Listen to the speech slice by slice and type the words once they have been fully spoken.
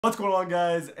What's going on,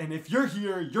 guys? And if you're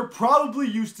here, you're probably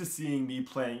used to seeing me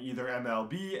playing either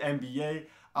MLB, NBA,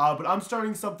 but I'm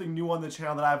starting something new on the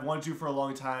channel that I've wanted to for a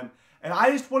long time. And I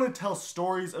just want to tell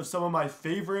stories of some of my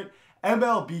favorite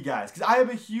MLB guys, because I am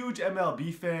a huge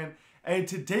MLB fan. And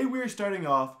today we are starting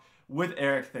off with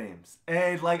Eric Thames.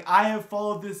 And I have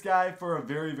followed this guy for a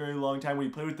very, very long time. When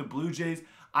he played with the Blue Jays,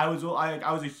 I was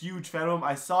a huge fan of him.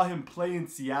 I saw him play in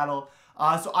Seattle.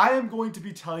 So I am going to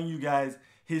be telling you guys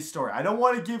his story. I don't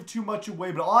want to give too much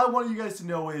away, but all I want you guys to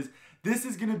know is this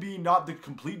is going to be not the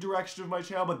complete direction of my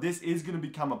channel, but this is going to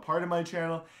become a part of my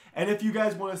channel. And if you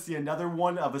guys want to see another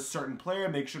one of a certain player,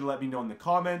 make sure to let me know in the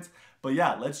comments. But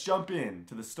yeah, let's jump in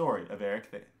to the story of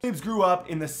Eric Thames. Thames grew up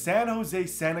in the San Jose,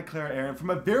 Santa Clara area, and from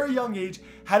a very young age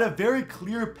had a very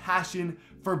clear passion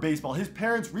for baseball. His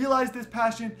parents realized this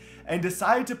passion and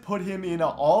decided to put him in an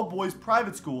all-boys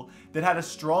private school that had a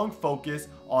strong focus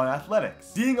on athletics.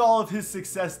 Seeing all of his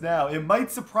success now, it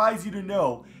might surprise you to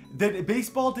know that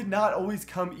baseball did not always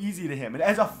come easy to him. And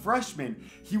as a freshman,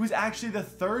 he was actually the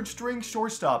third-string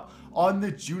shortstop on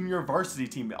the junior varsity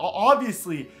team.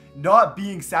 Obviously, not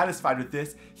being satisfied with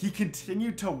this, he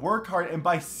continued to work hard, and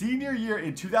by senior year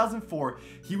in 2004,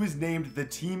 he was named the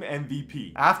team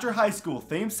MVP. After high school,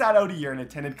 Thames sat out a year and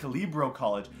attended Calibro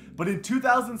College, but in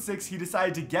 2006, he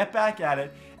decided to get back at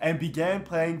it and began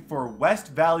playing for West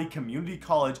Valley Community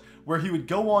College, where he would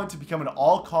go on to become an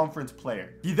all-conference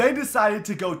player. He then decided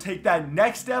to go take that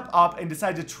next step up and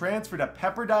decided to transfer to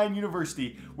Pepperdine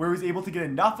University, where he was able to get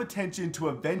enough attention to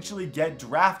eventually get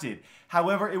drafted.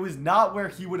 However, it was not where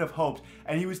he would have hoped,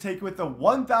 and he was taken with the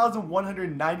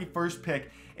 1,191st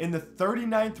pick in the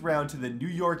 39th round to the New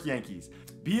York Yankees.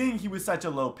 Being he was such a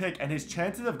low pick and his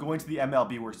chances of going to the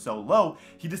MLB were so low,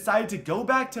 he decided to go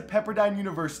back to Pepperdine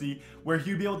University, where he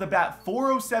would be able to bat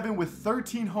 .407 with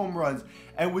 13 home runs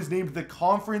and was named the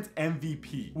conference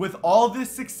MVP. With all this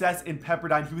success in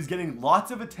Pepperdine, he was getting lots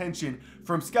of attention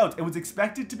from scouts and was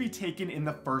expected to be taken in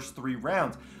the first 3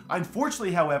 rounds.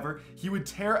 Unfortunately, however, he would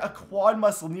tear a quad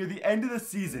muscle near the end of the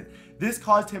season. This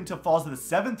caused him to fall to the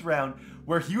 7th round,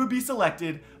 where he would be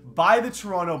selected by the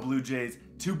Toronto Blue Jays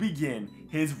to begin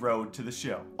his road to the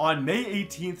show. On May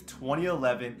 18th,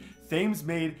 2011, Thames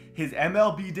made his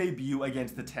MLB debut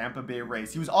against the Tampa Bay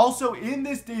Rays. He was also in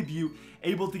this debut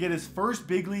able to get his first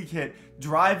big league hit,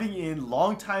 driving in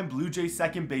longtime Blue Jay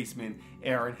second baseman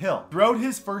Aaron Hill. Throughout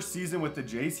his first season with the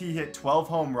Jays, he hit 12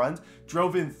 home runs,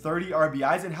 drove in 30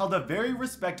 RBIs, and held a very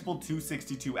respectable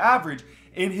 .262 average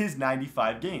in his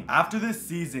 95 games. After this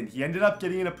season, he ended up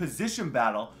getting in a position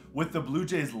battle with the Blue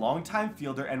Jays' longtime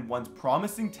fielder and once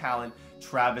promising talent,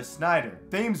 Travis Snyder.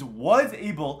 Thames was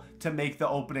able to make the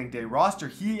opening day roster.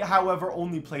 He, however,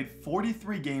 only played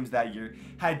 43 games that year,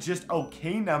 had just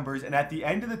okay numbers, and at the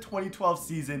end of the 2012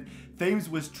 season, Thames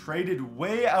was traded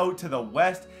way out to the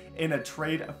West in a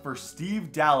trade for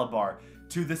Steve Dalabar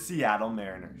to the Seattle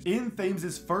Mariners. In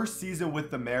Thames' first season with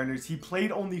the Mariners, he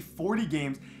played only 40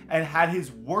 games and had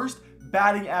his worst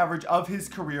batting average of his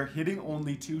career, hitting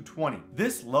only .220.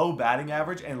 This low batting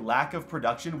average and lack of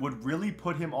production would really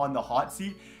put him on the hot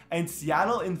seat, and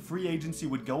Seattle in free agency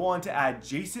would go on to add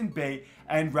Jason Bay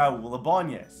and Raul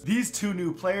Ibanez. These two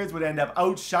new players would end up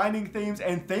outshining Thames,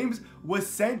 and Thames was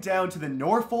sent down to the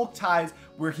Norfolk Tides,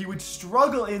 where he would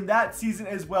struggle in that season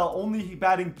as well, only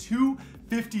batting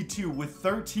 .252 with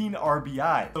 13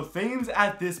 RBI. So Thames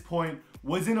at this point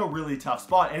was in a really tough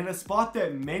spot, and a spot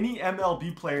that many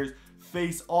MLB players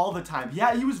face all the time.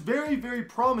 Yeah, he was very, very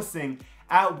promising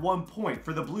at one point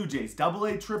for the Blue Jays.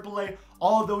 AA, AAA,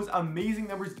 all of those amazing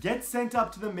numbers, get sent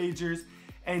up to the majors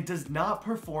and does not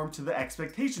perform to the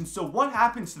expectations. So what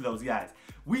happens to those guys?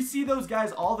 We see those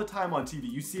guys all the time on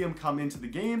TV. You see them come into the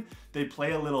game, they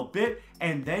play a little bit,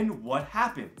 and then what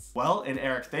happens? Well, in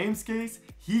Eric Thames' case,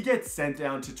 he gets sent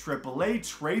down to AAA,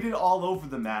 traded all over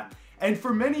the map, and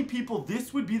for many people,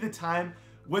 this would be the time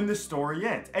when the story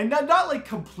ends. And not like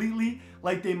completely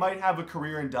like they might have a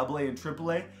career in AA and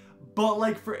AAA, but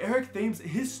like for Eric Thames,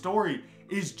 his story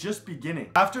is just beginning.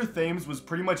 After Thames was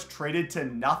pretty much traded to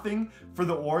nothing for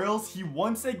the Orioles, he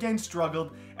once again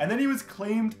struggled, and then he was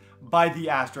claimed by the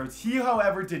Astros. He,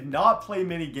 however, did not play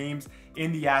many games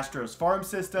in the Astros farm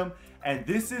system, and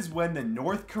this is when the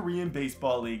North Korean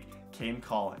Baseball League came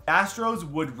calling. Astros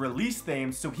would release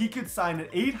Thames so he could sign an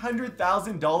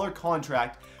 $800,000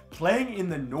 contract playing in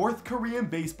the North Korean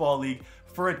Baseball League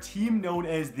for a team known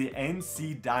as the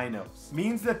NC Dinos.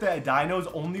 Means that the Dinos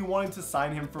only wanted to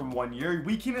sign him for 1 year.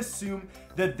 We can assume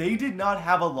that they did not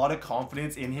have a lot of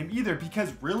confidence in him either,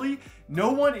 because really,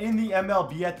 no one in the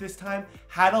MLB at this time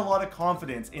had a lot of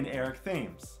confidence in Eric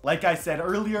Thames. Like I said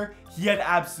earlier, he had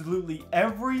absolutely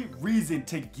every reason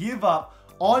to give up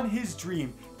on his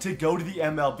dream to go to the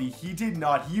MLB. He did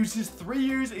not. He used his 3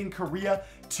 years in Korea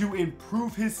to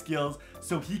improve his skills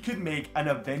so he could make an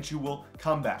eventual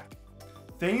comeback.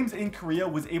 Thames in Korea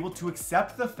was able to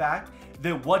accept the fact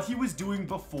that what he was doing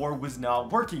before was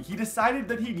not working. He decided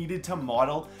that he needed to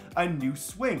model a new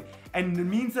swing, and it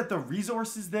means that the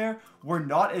resources there were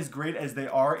not as great as they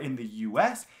are in the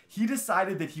US. He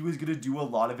decided that he was going to do a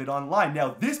lot of it online.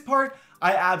 Now, this part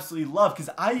I absolutely love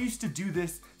because I used to do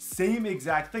this same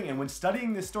exact thing, and when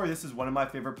studying this story, this is one of my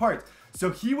favorite parts. So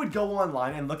he would go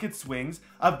online and look at swings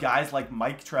of guys like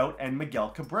Mike Trout and Miguel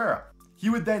Cabrera. He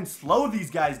would then slow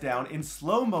these guys down in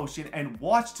slow motion and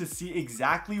watch to see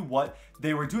exactly what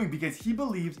they were doing, because he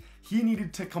believed he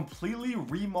needed to completely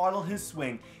remodel his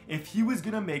swing if he was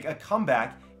going to make a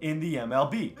comeback in the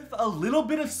MLB. With a little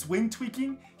bit of swing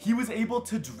tweaking, he was able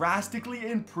to drastically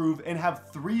improve and have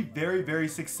 3 very, very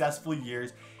successful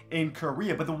years in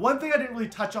Korea. But the one thing I didn't really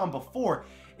touch on before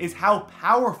is how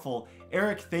powerful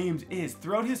Eric Thames is.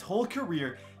 Throughout his whole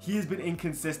career, he has been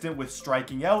inconsistent with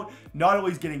striking out, not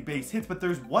always getting base hits, but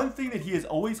there's one thing that he has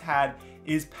always had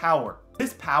is power.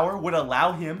 This power would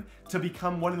allow him to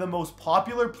become one of the most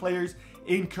popular players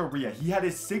in Korea. He had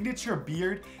his signature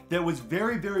beard that was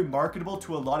very, very marketable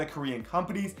to a lot of Korean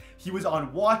companies. He was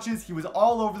on watches, he was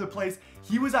all over the place.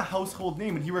 He was a household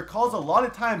name, and he recalls a lot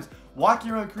of times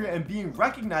walking around Korea and being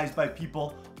recognized by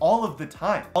people all of the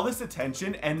time. All this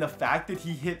attention and the fact that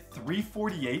he hit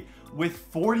 .348 with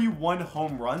 41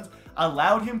 home runs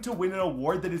allowed him to win an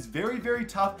award that is very, very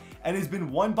tough and has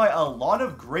been won by a lot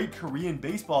of great Korean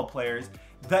baseball players,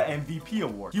 the MVP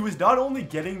award. He was not only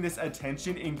getting this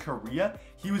attention in Korea,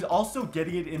 he was also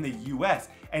getting it in the US,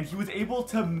 and he was able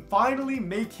to finally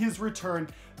make his return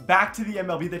back to the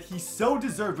MLB that he so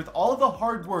deserved. With all of the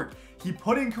hard work he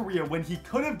put in Korea when he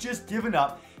could have just given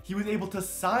up, he was able to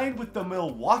sign with the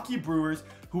Milwaukee Brewers,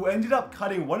 who ended up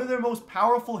cutting one of their most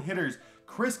powerful hitters,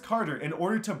 Chris Carter, in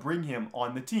order to bring him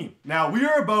on the team. Now, we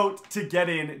are about to get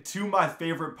into my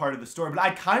favorite part of the story, but I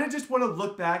kind of just want to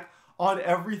look back on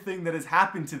everything that has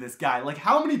happened to this guy. Like,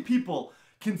 how many people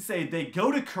can say they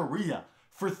go to Korea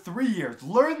for 3 years,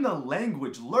 learn the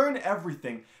language, learn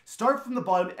everything, start from the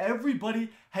bottom? Everybody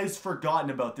has forgotten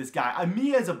about this guy.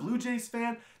 Me as a Blue Jays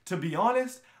fan, to be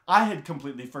honest, I had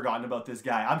completely forgotten about this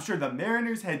guy. I'm sure the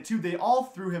Mariners had too. They all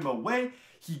threw him away.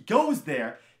 He goes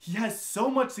there. He has so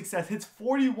much success, hits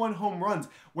 41 home runs,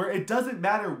 where it doesn't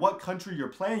matter what country you're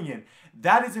playing in.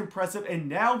 That is impressive, and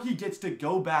now he gets to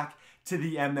go back to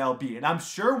the MLB. And I'm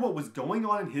sure what was going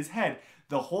on in his head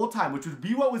the whole time, which would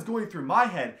be what was going through my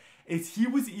head, is he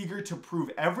was eager to prove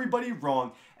everybody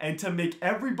wrong and to make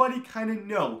everybody kind of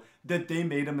know that they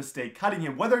made a mistake cutting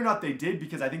him. Whether or not they did,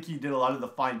 because I think he did a lot of the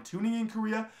fine-tuning in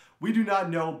Korea, we do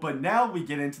not know. But now we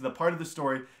get into the part of the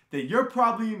story that you're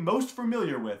probably most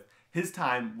familiar with, his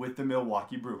time with the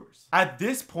Milwaukee Brewers. At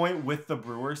this point with the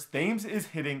Brewers, Thames is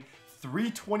hitting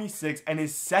 .326 and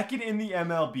is second in the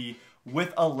MLB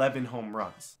with 11 home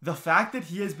runs. The fact that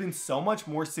he has been so much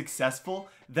more successful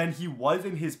than he was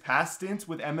in his past stints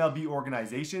with MLB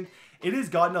organizations, it has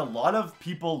gotten a lot of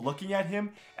people looking at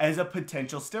him as a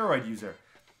potential steroid user.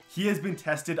 He has been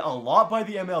tested a lot by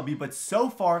the MLB, but so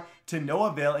far to no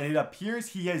avail, and it appears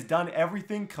he has done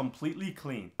everything completely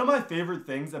clean. One of my favorite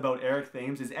things about Eric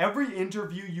Thames is every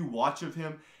interview you watch of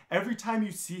him, every time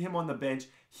you see him on the bench,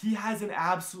 he has an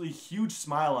absolutely huge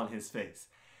smile on his face.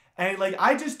 And like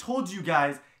I just told you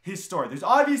guys his story. There's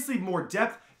obviously more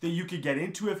depth that you could get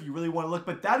into if you really want to look,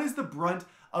 but that is the brunt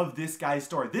of this guy's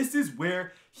story. This is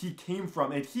where he came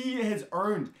from, and he has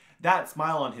earned that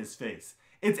smile on his face.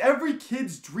 It's every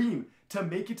kid's dream to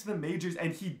make it to the majors,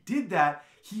 and he did that.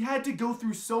 He had to go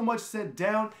through so much sent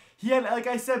down. He had, like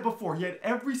I said before, he had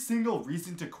every single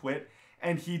reason to quit,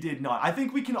 and he did not. I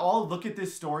think we can all look at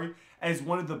this story as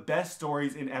one of the best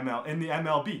stories in the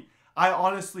MLB. I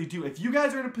honestly do. If you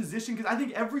guys are in a position, because I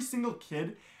think every single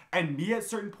kid and me at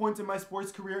certain points in my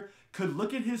sports career could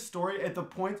look at his story at the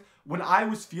points when I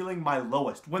was feeling my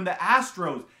lowest, when the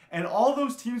Astros and all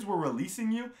those teams were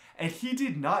releasing you, and he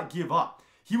did not give up.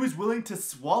 He was willing to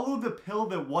swallow the pill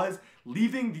that was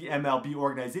leaving the MLB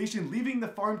organization, leaving the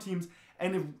farm teams,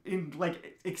 and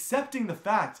accepting the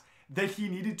fact that he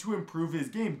needed to improve his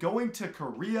game, going to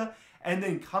Korea and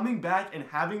then coming back and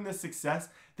having the success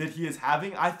that he is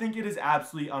having. I think it is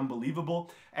absolutely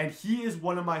unbelievable, and he is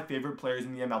one of my favorite players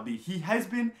in the MLB. He has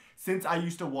been since I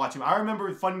used to watch him. I remember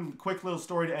a fun, quick little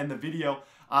story to end the video.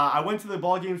 I went to the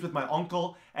ball games with my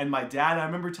uncle and my dad, and I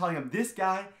remember telling him, this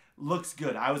guy looks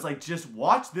good. I was like, just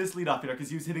watch this leadoff hitter, because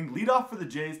he was hitting leadoff for the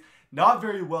Jays, not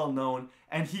very well known,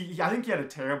 and I think he had a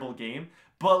terrible game,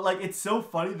 But like, it's so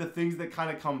funny the things that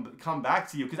kind of come back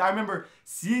to you, because I remember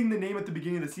seeing the name at the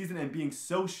beginning of the season and being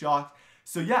so shocked.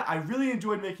 So yeah, I really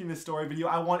enjoyed making this story video.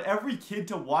 I want every kid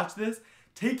to watch this,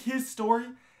 take his story,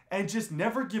 and just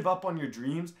never give up on your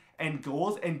dreams and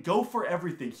goals and go for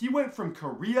everything. He went from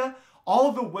Korea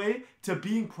all the way to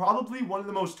being probably one of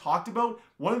the most talked about,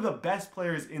 one of the best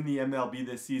players in the MLB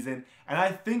this season. And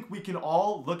I think we can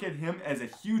all look at him as a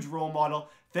huge role model.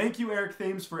 Thank you, Eric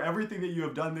Thames, for everything that you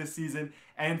have done this season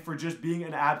and for just being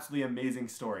an absolutely amazing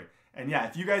story. And yeah,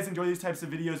 if you guys enjoy these types of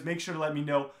videos, make sure to let me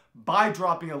know by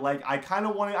dropping a like.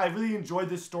 I really enjoyed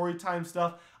this story time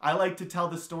stuff. I like to tell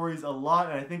the stories a lot,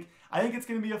 and I think it's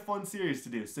going to be a fun series to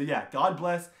do. So yeah, God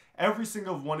bless every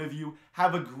single one of you.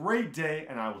 Have a great day,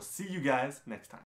 and I will see you guys next time.